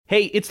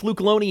Hey, it's Luke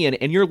Lonian,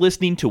 and you're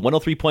listening to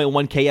 103.1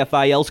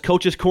 KFIL's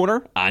Coach's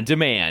Corner on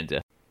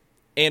demand.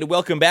 And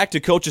welcome back to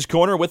Coach's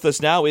Corner. With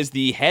us now is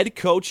the head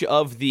coach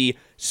of the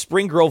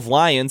Spring Grove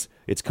Lions.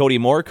 It's Cody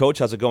Moore. Coach,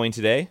 how's it going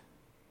today?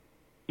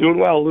 Doing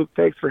well, Luke.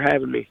 Thanks for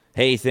having me.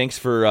 Hey, thanks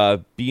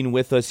for being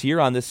with us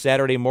here on this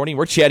Saturday morning.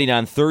 We're chatting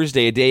on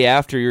Thursday, a day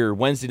after your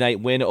Wednesday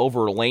night win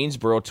over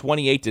Lanesboro,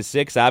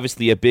 28-6.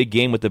 Obviously, a big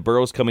game with the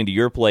Burros coming to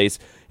your place,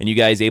 and you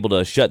guys able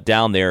to shut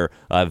down their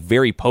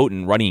very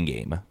potent running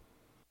game.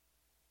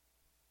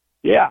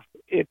 Yeah,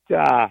 it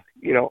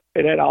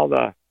had all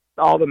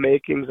the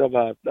makings of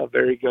a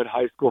very good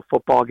high school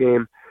football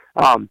game.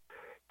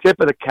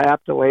 Tip of the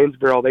cap to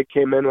Lanesboro. They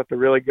came in with a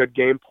really good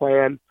game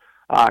plan,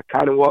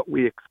 kind of what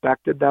we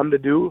expected them to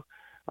do.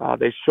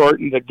 They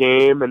shortened the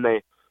game and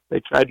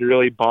they tried to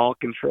really ball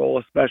control,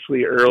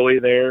 especially early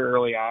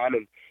on,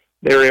 and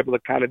they were able to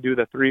kind of do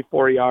the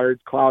 3-4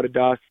 yards, cloud of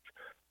dust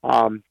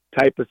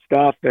type of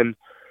stuff. And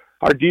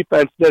our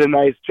defense did a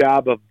nice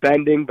job of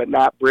bending but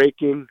not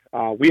breaking.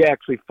 We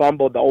actually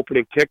fumbled the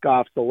opening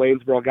kickoff, so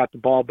Lanesboro got the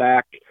ball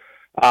back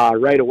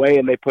right away,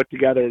 and they put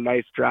together a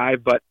nice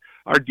drive. But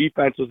our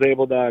defense was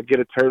able to get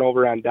a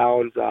turnover on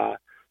downs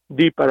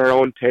deep in our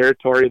own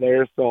territory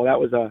there, so that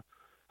was a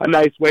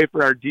nice way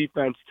for our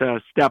defense to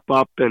step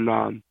up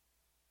and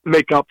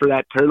make up for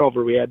that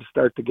turnover we had to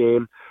start the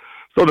game.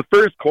 So the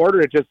first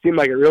quarter, it just seemed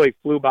like it really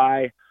flew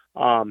by. It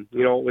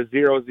was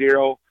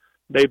 0-0.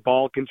 They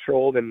ball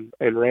controlled and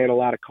ran a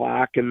lot of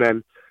clock. And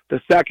then the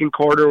second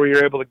quarter, we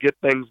were able to get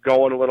things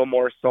going a little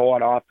more so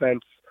on offense.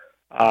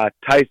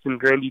 Tyson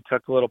Grindy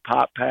took a little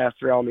pop pass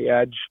around the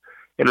edge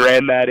and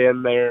ran that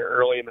in there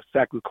early in the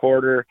second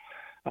quarter.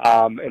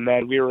 And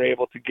then we were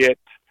able to get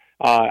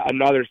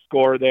another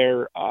score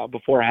there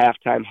before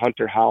halftime.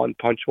 Hunter Holland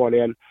punched one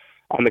in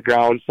on the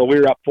ground. So we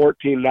were up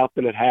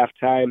 14-0 at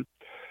halftime.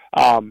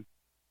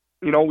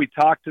 We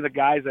talked to the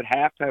guys at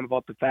halftime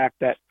about the fact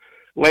that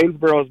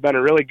Lanesboro has been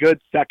a really good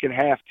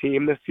second-half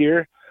team this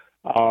year.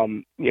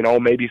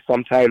 Maybe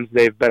sometimes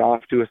they've been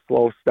off to a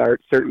slow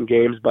start, certain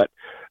games, but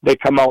they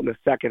come out in the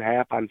second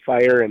half on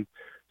fire. And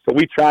so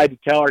we tried to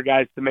tell our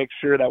guys to make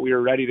sure that we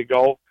were ready to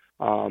go,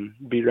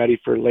 be ready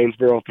for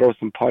Lanesboro, throw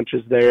some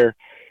punches there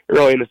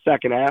early in the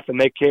second half.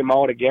 And they came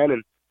out again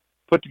and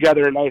put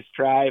together a nice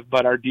drive,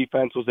 but our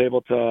defense was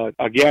able to,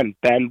 again,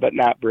 bend but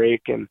not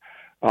break. And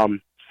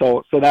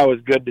so that was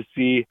good to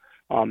see.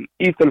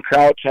 Ethan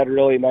Crouch had a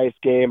really nice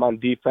game on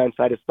defense.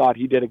 I just thought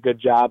he did a good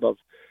job of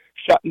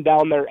shutting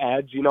down their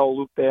edge.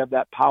 Luke, they have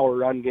that power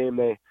run game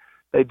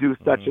they do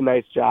such a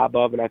nice job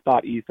of, and I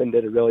thought Ethan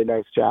did a really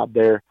nice job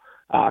there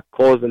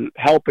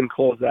helping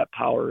close that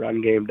power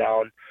run game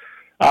down.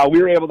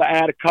 We were able to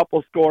add a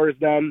couple scores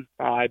then.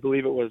 I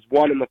believe it was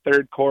one in the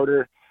third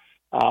quarter.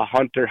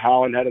 Hunter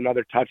Holland had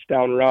another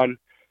touchdown run,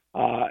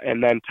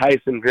 and then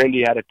Tyson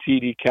Grindy had a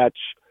TD catch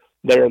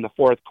there in the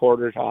fourth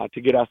quarter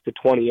to get us to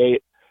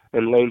 28.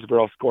 And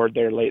Lanesboro scored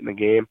there late in the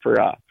game for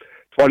a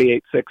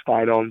 28-6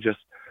 final. And just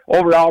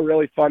overall,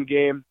 really fun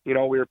game. We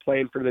were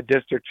playing for the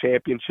district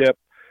championship.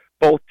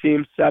 Both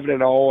teams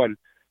 7-0, and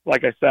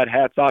like I said,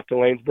 hats off to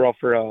Lanesboro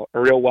for a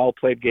real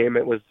well-played game.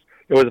 It was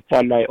a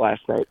fun night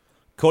last night.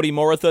 Cody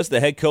Moore with us,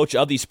 the head coach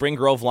of the Spring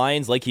Grove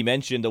Lions. Like he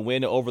mentioned, the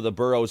win over the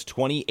Burros,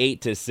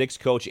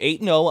 28-6. Coach,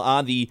 8-0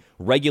 on the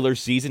regular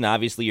season.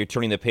 Obviously, you're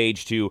turning the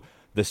page to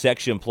the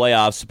section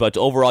playoffs, but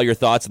overall your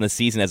thoughts on the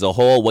season as a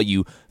whole, what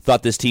you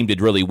thought this team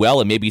did really well,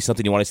 and maybe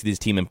something you want to see this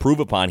team improve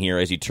upon here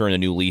as you turn a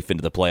new leaf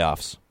into the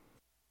playoffs.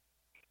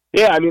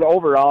 Yeah,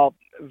 overall,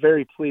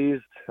 very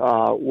pleased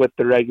with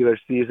the regular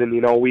season.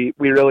 We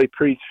really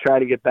preach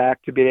trying to get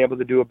back to being able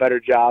to do a better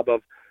job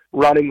of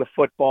running the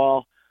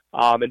football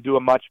and do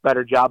a much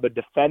better job of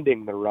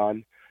defending the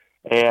run.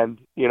 And,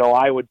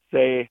 I would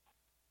say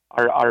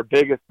our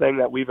biggest thing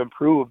that we've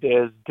improved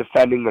is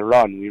defending the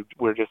run.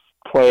 We're just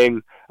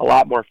playing a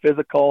lot more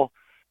physical.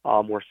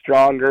 We're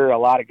stronger. A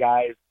lot of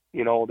guys,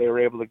 they were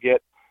able to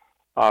get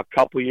a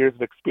couple years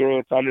of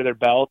experience under their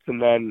belts,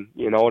 and then,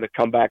 to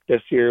come back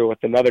this year with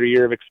another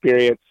year of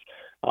experience,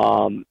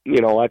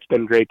 that's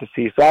been great to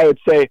see. So I would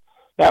say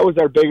that was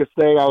our biggest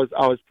thing I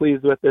was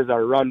pleased with is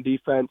our run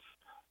defense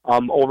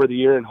over the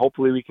year, and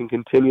hopefully we can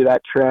continue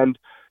that trend.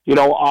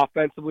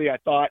 Offensively, I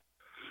thought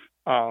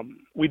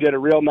we did a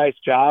real nice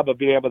job of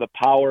being able to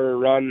power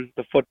run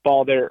the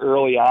football there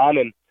early on,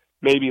 and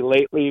maybe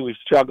lately we've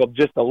struggled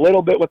just a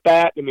little bit with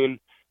that.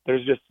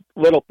 There's just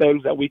little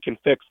things that we can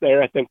fix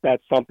there. I think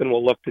that's something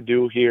we'll look to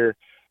do here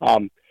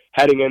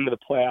heading into the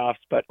playoffs.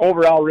 But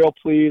overall, real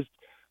pleased,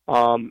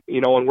 and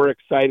we're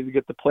excited to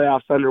get the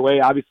playoffs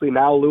underway. Obviously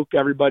now, Luke,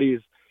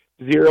 everybody's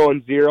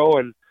 0-0,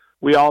 and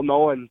we all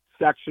know in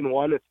Section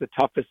 1 it's the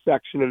toughest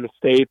section in the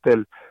state,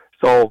 and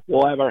so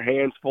we'll have our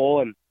hands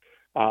full and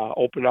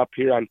open up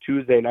here on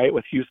Tuesday night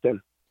with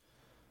Houston.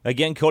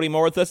 Again, Cody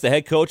Moore with us, the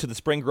head coach of the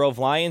Spring Grove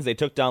Lions. They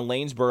took down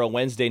Lanesboro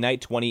Wednesday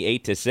night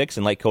 28-6,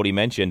 and like Cody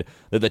mentioned,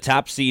 they're the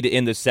top seed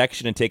in the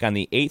section and take on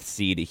the 8th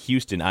seed,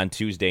 Houston, on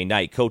Tuesday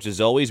night. Coach,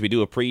 as always, we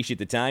do appreciate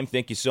the time.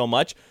 Thank you so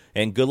much,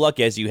 and good luck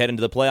as you head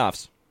into the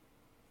playoffs.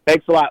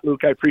 Thanks a lot,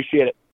 Luke. I appreciate it.